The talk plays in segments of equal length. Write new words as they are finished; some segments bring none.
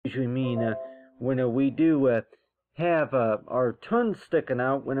usually mean when we do have our tongue sticking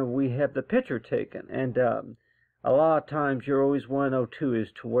out whenever we have the picture taken. And a lot of times you're always want to know too as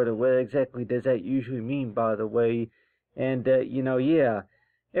to what exactly does that usually mean, by the way. And yeah,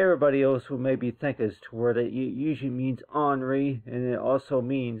 everybody else will maybe think as to where that usually means ornery, and it also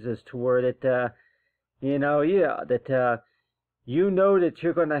means as to where that yeah, that that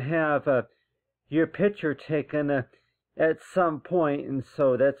you're going to have your picture taken at some point, and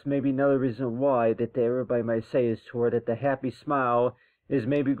so that's maybe another reason why that everybody might say is to where that the happy smile is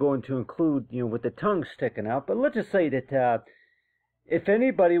maybe going to include, with the tongue sticking out. But let's just say that if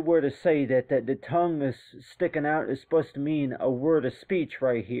anybody were to say that the tongue is sticking out is supposed to mean a word of speech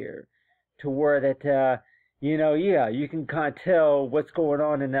right here, to where that, yeah, you can kind of tell what's going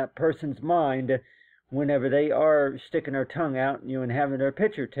on in that person's mind whenever they are sticking their tongue out, and having their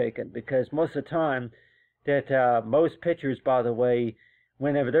picture taken. Because most of the time that most pictures, by the way,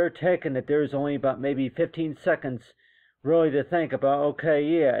 whenever they're taken, that there's only about maybe 15 seconds really to think about, okay,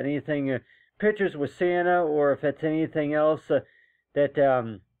 yeah, anything, pictures with Santa, or if it's anything else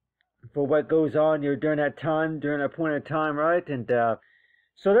that for what goes on during that time, during that point of time, right? And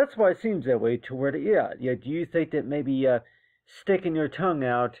so that's why it seems that way, to where, yeah, do you think that maybe sticking your tongue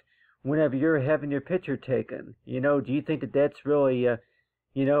out whenever you're having your picture taken, do you think that that's really,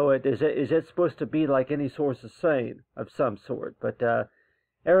 is that supposed to be like any source of saying of some sort? But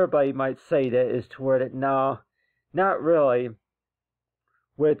everybody might say that is to where that, no, not really.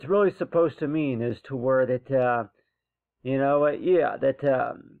 What it's really supposed to mean is to where that, yeah,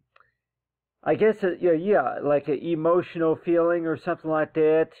 that, I guess, yeah, like an emotional feeling or something like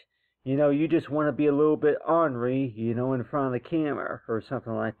that. You just want to be a little bit ornery, in front of the camera or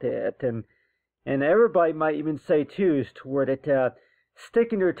something like that. And everybody might even say, too, is to where that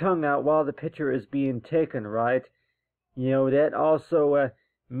sticking your tongue out while the picture is being taken, right? That also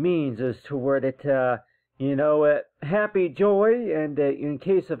means as to where that, happy joy. And in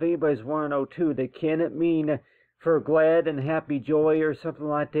case if anybody's want to know, too, that can it mean for glad and happy joy or something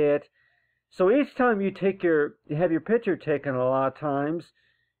like that. So each time you have your picture taken, a lot of times,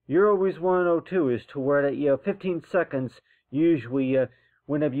 you're always want to know too is to where that 15 seconds usually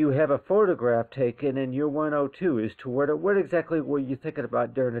whenever you have a photograph taken, and you're 102 is to where what exactly were you thinking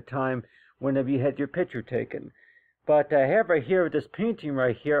about during the time whenever you had your picture taken. But I have right here this painting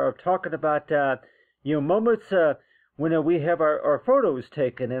right here of talking about moments when we have our photos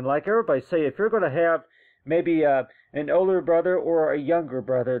taken. And like everybody say, if you're going to have maybe an older brother or a younger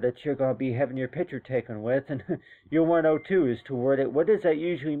brother that you're going to be having your picture taken with, and you'll want to know too is to where that, what does that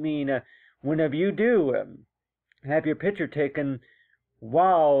usually mean whenever you do have your picture taken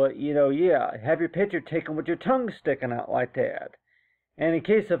while, yeah, have your picture taken with your tongue sticking out like that. And in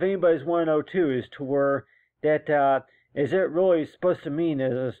case if anybody's want to know too is to where that, is it really supposed to mean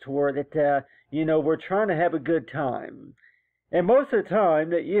is to where that, we're trying to have a good time. And most of the time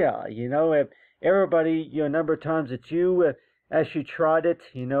that, yeah, if everybody, a number of times that you, as you tried it,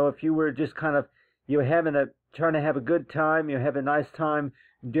 if you were just kind of, trying to have a good time, have a nice time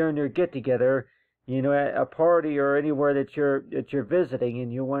during your get-together, at a party or anywhere that you're visiting,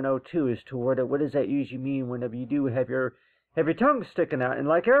 and you 102 is to where that, what does that usually mean whenever you do have your tongue sticking out? And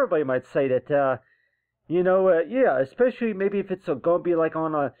like everybody might say that, yeah, especially maybe if it's going to be like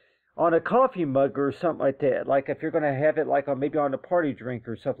on a coffee mug or something like that. Like if you're going to have it like maybe on a party drink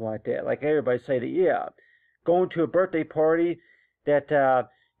or something like that. Like everybody say that, yeah, going to a birthday party that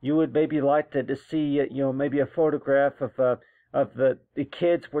you would maybe like to see, maybe a photograph of the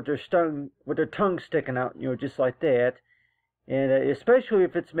kids with their tongue sticking out, just like that. And especially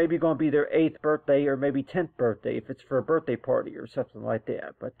if it's maybe going to be their 8th birthday or maybe 10th birthday, if it's for a birthday party or something like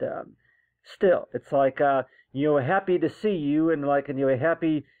that. But still, it's like, happy to see you, and like, and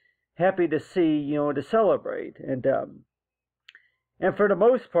happy to see, to celebrate. And for the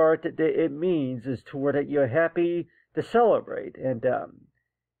most part, it means is to where that you're happy to celebrate. And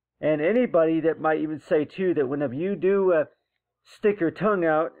anybody that might even say too that whenever you do stick your tongue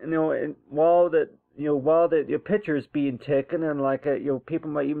out, and while your picture is being taken, and like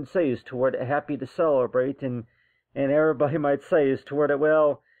people might even say is to where that happy to celebrate, and everybody might say is to where that,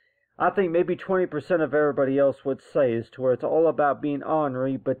 well, I think maybe 20% of everybody else would say is to where it's all about being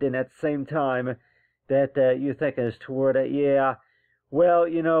ornery, but then at the same time that you think as to where that, yeah, well,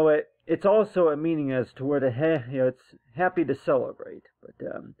 it's also a meaning as to where it's happy to celebrate. But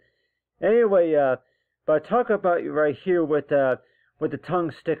anyway, but talk about you right here with the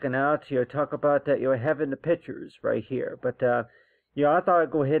tongue sticking out. Talk about that having the pictures right here. But I thought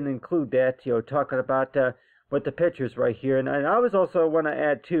I'd go ahead and include that. Talking about with the pictures right here, and I was also want to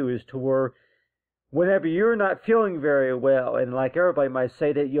add too is to where whenever you're not feeling very well, and like everybody might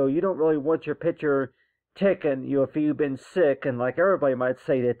say that, you don't really want your picture taken, if you've been sick, and like everybody might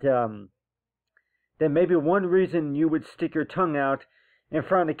say that, then maybe one reason you would stick your tongue out in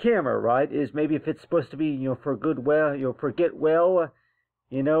front of the camera, right, is maybe if it's supposed to be, for good well, for get well,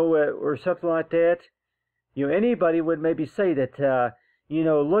 or something like that. Anybody would maybe say that,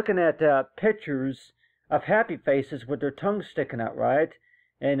 looking at pictures of happy faces with their tongue sticking out, right?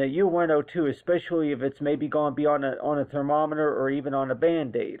 And you want to know too, especially if it's maybe going to be on a thermometer or even on a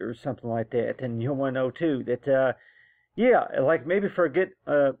Band-Aid or something like that. And you want to know too that, yeah, like maybe for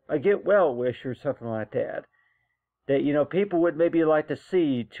a get well wish or something like that. That, people would maybe like to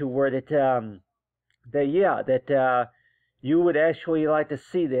see to where that you would actually like to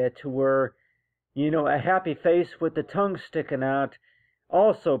see that to where, a happy face with the tongue sticking out.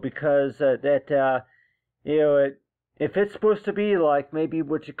 Also because if it's supposed to be like maybe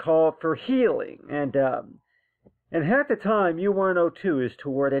what you call for healing, and half the time you want to know too is to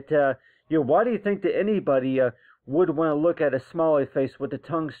where that why do you think that anybody would want to look at a smiley face with the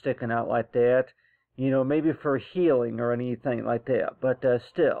tongue sticking out like that? Maybe for healing or anything like that. But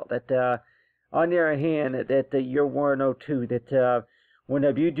still, that on the other hand, that you want to know too that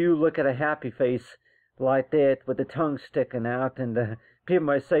whenever you do look at a happy face like that with the tongue sticking out, and people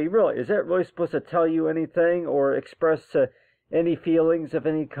might say, really, is that really supposed to tell you anything or express any feelings of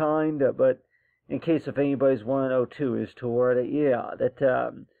any kind? But in case if anybody's want to know too, is to where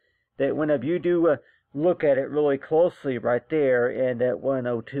that whenever you do look at it really closely right there, and that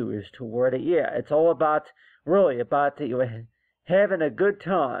 102 is to where it's all about, really about having a good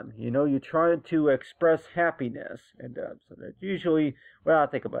time. You're trying to express happiness, and so that's usually what I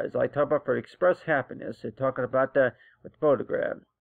think about. Is I talk about for express happiness, and talking about with the photograph.